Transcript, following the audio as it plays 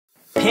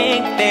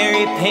Pink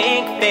fairy,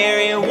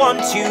 1,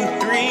 2,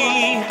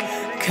 3.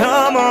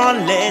 Come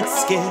on,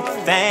 let's get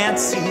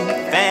fancy,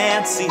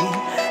 fancy.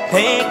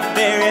 Pink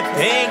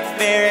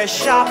fairy,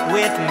 shop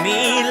with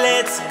me.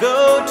 Let's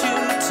go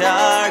to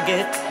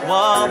Target,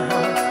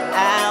 Walmart,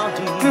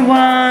 Aldi.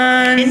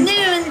 Everyone, Good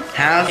noon.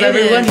 how's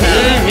everyone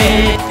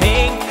doing?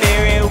 Pink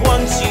fairy, 1,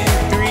 2,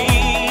 3.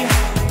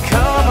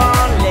 Come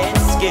on,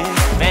 let's get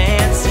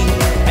fancy,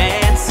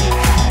 fancy.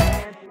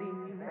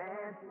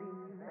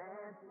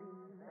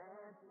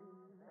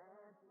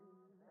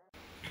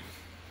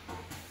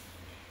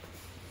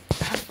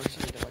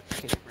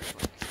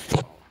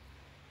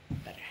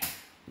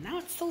 Now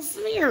it's so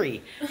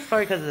smeary.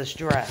 Probably because of this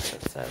dress.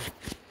 It's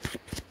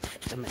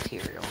the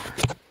material.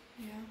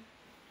 Yeah.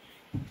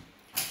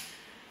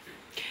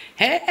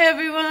 Hey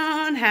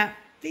everyone,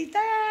 happy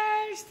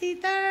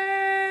Thursday.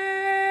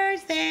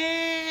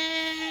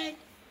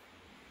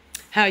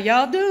 How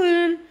y'all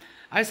doing?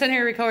 I was sitting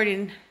here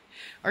recording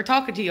or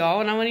talking to y'all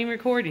and I wasn't even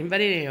recording.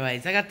 But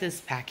anyways, I got this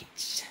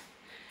package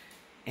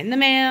in the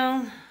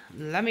mail.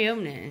 Let me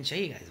open it and show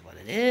you guys what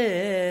it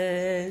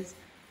is.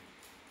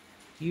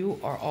 You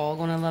are all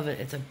going to love it.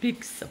 It's a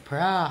big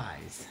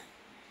surprise.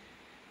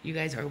 You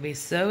guys are going to be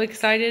so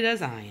excited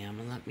as I am.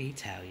 And let me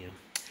tell you.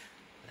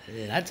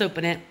 Let's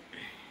open it.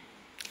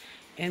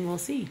 And we'll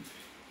see.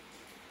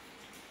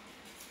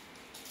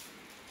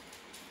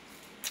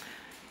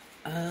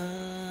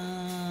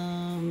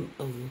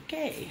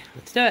 Okay.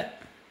 Let's do it.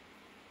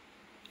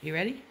 You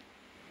ready?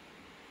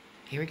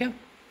 Here we go.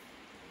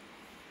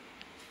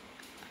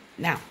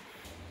 Now.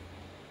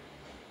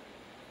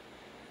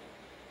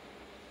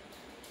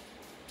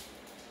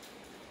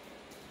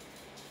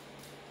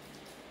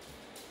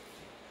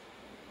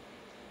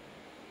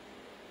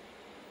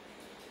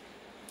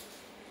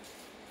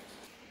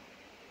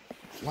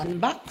 One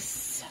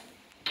box,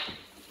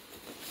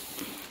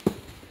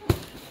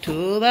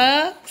 2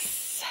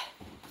 bucks,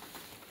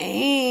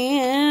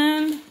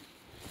 and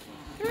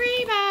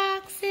 3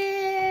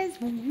 boxes.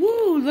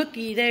 Woo,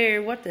 looky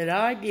there. What did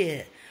I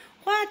get?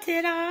 What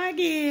did I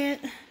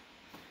get?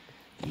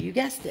 You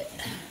guessed it.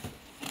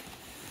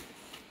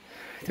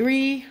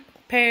 3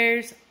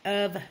 pairs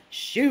of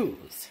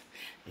shoes.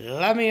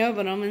 Let me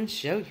open them and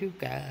show you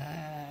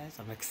guys.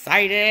 I'm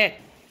excited.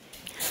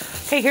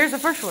 Okay, here's the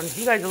first one.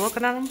 You guys are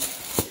looking at them?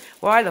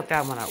 Well, I looked at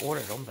them when I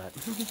ordered them, but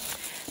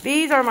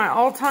these are my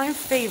all-time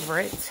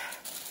favorite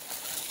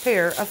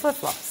pair of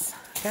flip-flops,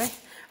 okay?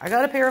 I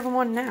got a pair of them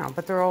on now,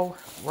 but they're all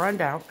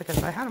run out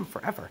because I had them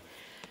forever.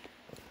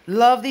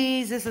 Love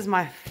these. This is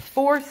my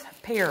 4th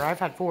pair. I've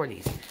had 4 of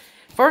these.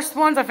 First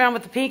ones I found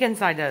with the pink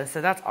inside those,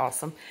 so that's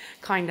awesome,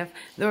 kind of.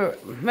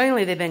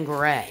 Mainly they've been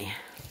gray,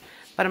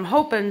 but I'm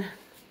hoping,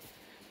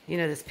 you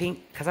know, this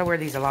pink, because I wear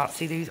these a lot.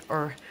 See, these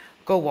are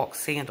Go Walk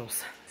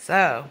sandals.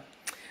 So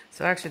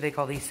actually they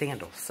call these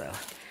sandals. So,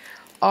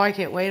 oh, I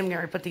can't wait. I'm getting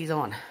ready to put these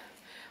on.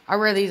 I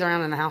wear these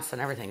around in the house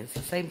and everything. It's the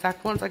same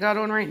exact ones I got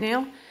on right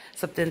now,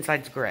 except the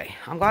inside's gray.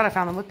 I'm glad I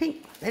found them with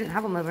pink. They didn't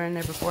have them over in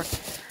there before.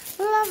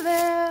 Love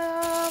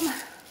them.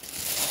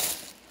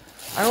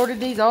 I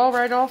ordered these all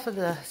right off of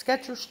the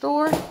Skechers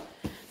store.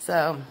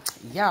 So,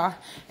 yeah.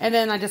 And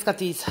then I just got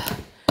these.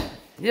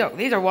 You know,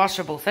 these are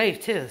washable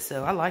safe too.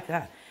 So, I like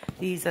that.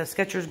 These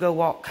Skechers Go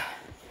Walk.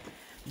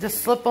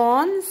 Just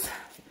slip-ons.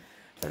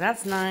 So,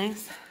 that's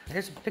nice.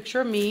 There's a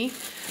picture of me.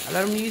 I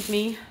let them use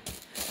me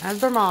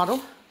as their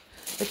model.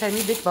 They pay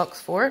me big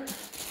bucks for it.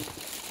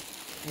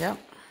 Yep.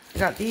 I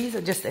got these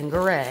just in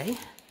gray.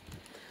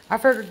 I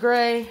figured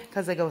gray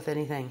because they go with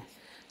anything.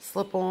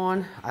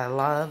 Slip-on. I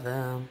love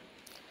them.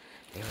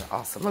 They were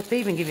awesome. Look, they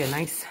even give you a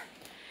nice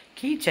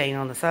keychain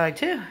on the side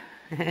too.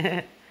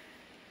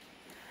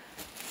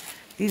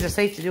 These are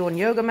safe to do on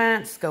yoga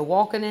mats, go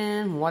walking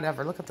in,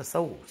 whatever. Look at the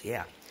soles.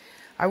 Yeah.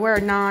 I wear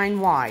a 9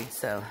 wide,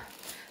 so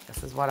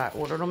this is what I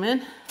ordered them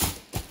in.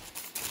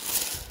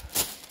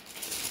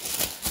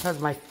 Because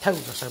my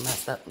toes are so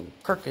messed up and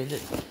crooked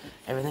and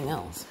everything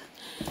else.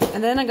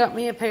 And then I got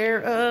me a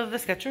pair of the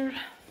Skechers,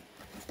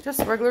 just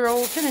regular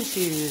old tennis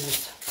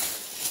shoes.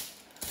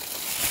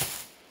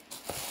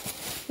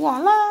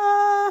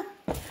 Voila!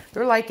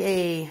 They're like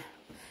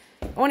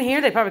on here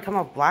they probably come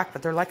off black,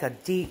 but they're like a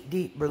deep,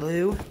 deep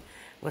blue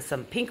with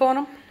some pink on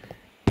them.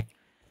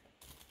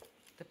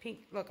 The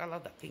pink, look, I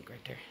love that pink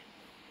right there.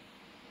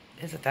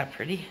 Isn't that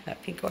pretty,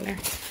 that pink on there?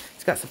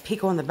 It's got some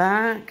pink on the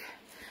back.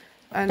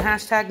 And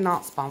hashtag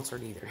not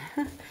sponsored either.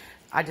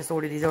 I just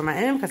ordered these on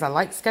my own because I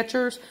like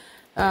Skechers.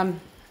 The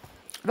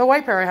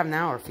white pair I have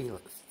now are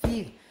Fila's,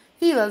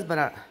 but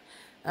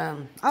I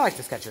like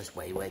the Skechers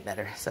way, way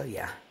better. So,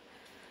 yeah.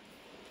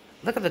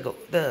 Look at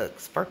the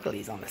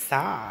sparklies on the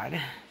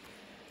side.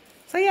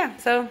 So, yeah.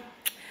 So,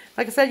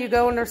 like I said, you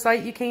go on their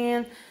site, you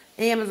can.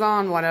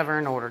 Amazon, whatever,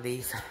 and order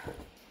these.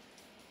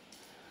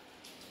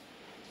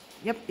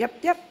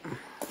 Yep.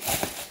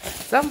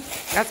 So,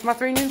 that's my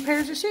 3 new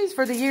pairs of shoes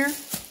for the year.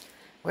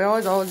 We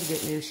always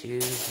get new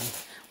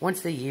shoes.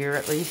 Once a year,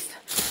 at least.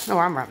 No,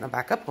 I'm wrapping them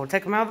back up. We'll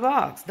take them out of the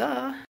box.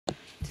 Duh.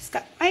 Just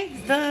got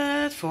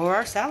eggs for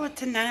our salad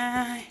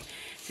tonight.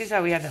 Here's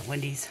how we have that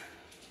Wendy's.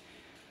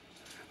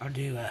 I'll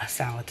do a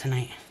salad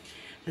tonight.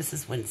 This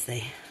is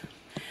Wednesday.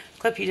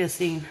 Clip you just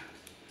seen.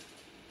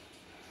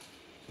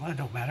 Well, it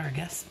don't matter, I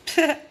guess.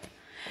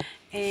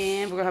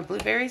 And we're gonna have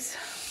blueberries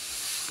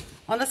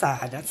on the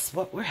side. That's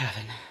what we're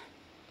having.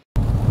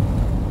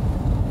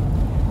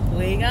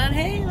 We got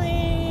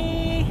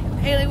Haley.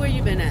 Haley, where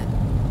you been at?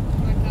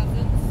 My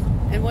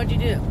cousins. And what'd you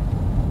do?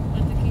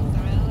 Went to Kings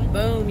Island.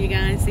 Boom, you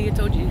guys. See, I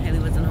told you Haley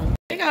wasn't home.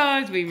 Hey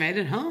guys, we made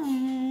it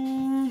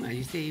home. As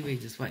you see, we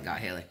just went and got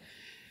Haley.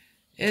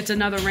 It's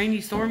another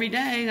rainy, stormy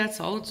day. That's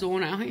all it's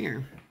doing out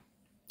here.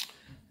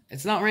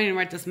 It's not raining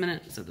right this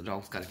minute, so the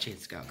dogs got a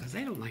chance to go. Because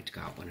they don't like to go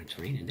out when it's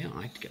raining. They don't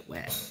like to get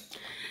wet.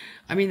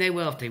 I mean, they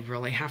will if they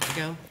really have to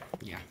go.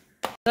 Yeah.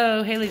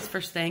 So, Haley's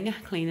first thing,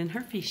 cleaning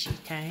her fishy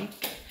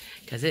tank.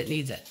 Because it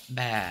needs it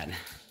bad.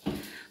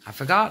 I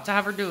forgot to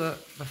have her do it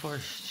before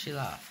she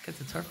left.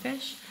 Because it's her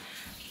fish.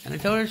 And I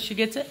told her if she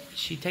gets it,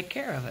 she'd take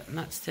care of it. And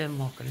that's Tim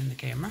walking in the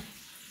camera.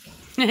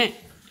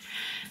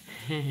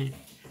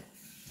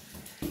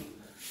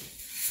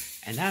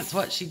 And that's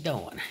what she's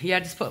doing.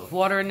 Yeah, just put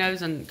water in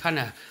those and kind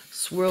of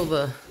swirl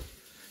the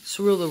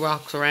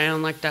rocks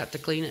around like that to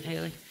clean it,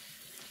 Haley.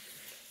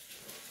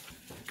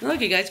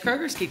 Look, you guys,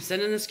 Kroger's keep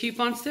sending us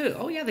coupons too.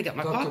 Oh yeah, they got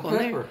my popcorn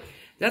there.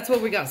 That's where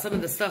we got some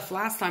of the stuff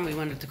last time we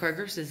went to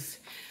Kroger's is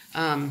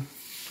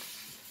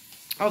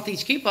all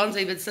these coupons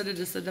they've been sending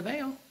us in the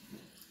mail.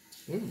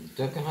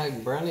 Duncan High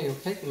brownie or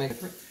cake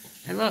maker.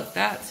 And look,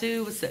 that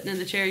too was sitting in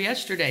the chair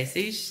yesterday.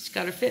 See, she's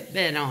got her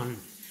Fitbit on,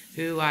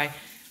 who I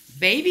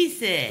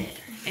babysit.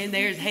 And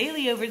there's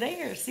Haley over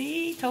there.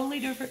 See, totally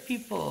different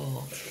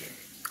people.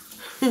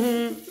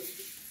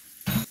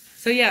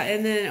 So yeah,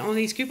 and then on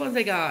these coupons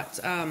they got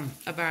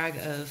a bag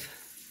of,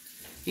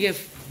 you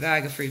get a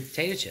bag of free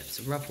potato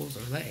chips, Ruffles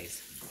or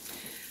Lay's.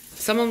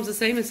 Some of them's the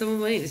same and some of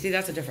them ain't. See,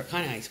 that's a different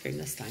kind of ice cream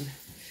this time.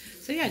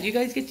 So yeah, do you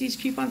guys get these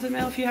coupons in the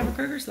mail if you have a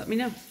Kroger's? Let me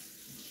know.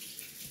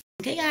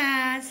 Okay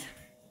guys,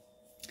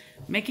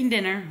 making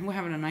dinner. We're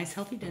having a nice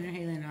healthy dinner,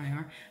 Haley and I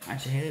are.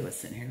 Actually, Haley was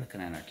sitting here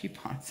looking at our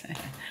coupons.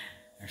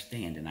 Or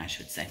standing, I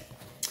should say.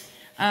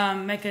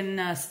 Making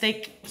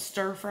steak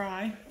stir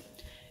fry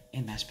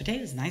and mashed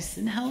potatoes, nice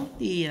and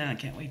healthy. I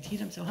can't wait to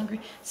eat. I'm so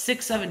hungry.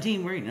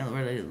 6:17. We're eating a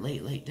really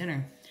late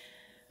dinner.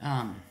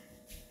 But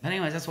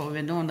anyways, that's what we've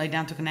been doing. Laid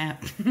down, took a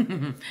nap.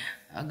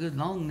 A good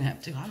long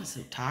nap too. I was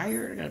so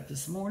tired. I got up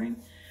this morning.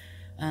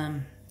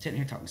 Sitting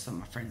here talking to some of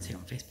my friends here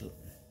on Facebook.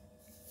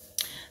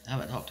 I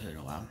haven't talked to her in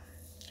a while.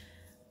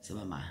 Some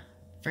of my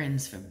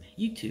friends from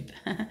YouTube.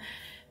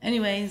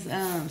 Anyways,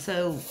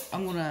 so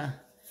I'm gonna.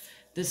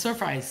 The stir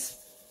fry's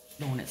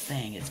doing its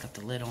thing. It's got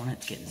the lid on it.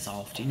 It's getting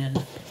soft. You know,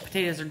 the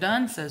potatoes are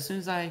done. So as soon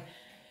as I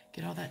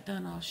get all that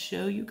done, I'll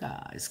show you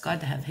guys. Glad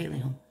to have Haley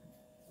home.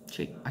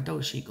 I told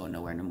her she ain't going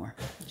nowhere no more.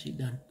 She's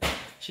done.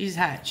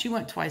 She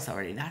went twice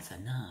already. That's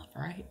enough,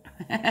 right?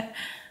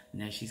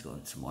 No, she's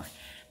going some more.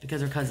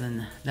 Because her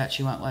cousin that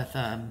she went with,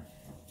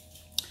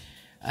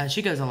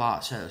 she goes a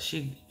lot. So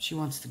she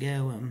wants to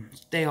go.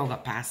 They all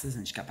got passes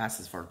and she got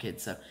passes for her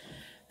kids. So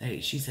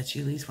she said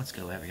she at least wants to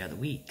go every other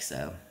week.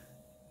 So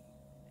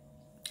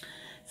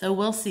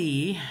we'll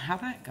see how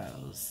that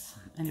goes.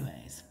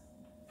 Anyways.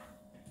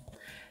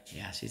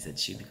 Yeah, she said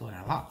she'd be going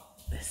a lot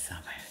this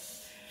summer.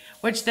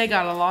 Which they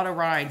got a lot of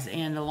rides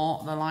and the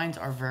lines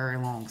are very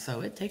long.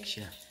 So it takes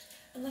you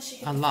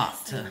a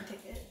lot to.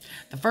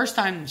 The first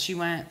time she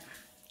went,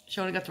 she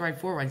only got to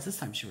ride 4 rides. This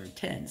time she rode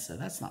 10. So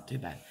that's not too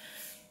bad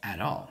at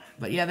all.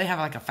 But yeah, they have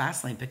like a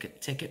fast lane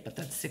ticket. But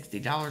that's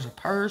 $60 a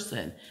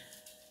person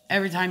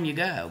every time you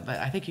go. But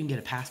I think you can get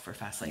a pass for a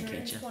fast lane,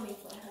 can't you? $20 for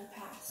a whole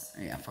pass.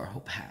 Yeah, for a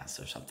whole pass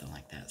or something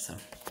like that. So,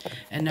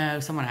 and no,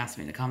 someone asked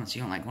me in the comments,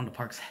 you don't like going to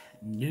parks?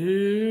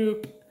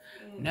 Nope.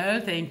 No,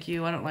 thank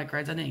you. I don't like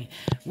rides on any.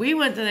 We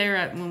went to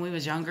there when we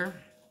was younger,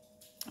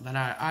 but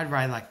I'd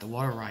ride like the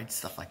water rides,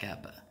 stuff like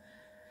that. But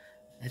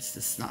it's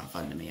just not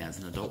fun to me as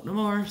an adult no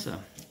more, so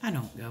I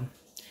don't go.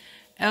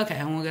 Okay,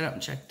 I'm gonna get up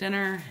and check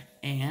dinner,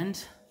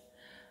 and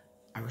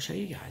I will show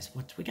you guys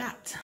what we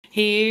got.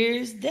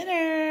 Here's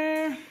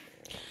dinner.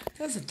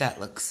 Doesn't that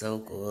look so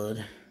good?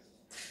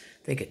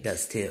 I think it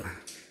does too.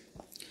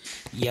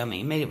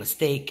 Yummy. Made it with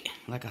steak,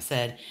 like I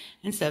said,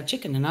 instead of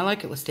chicken. And I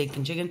like it with steak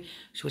and chicken.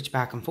 Switch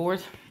back and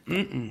forth.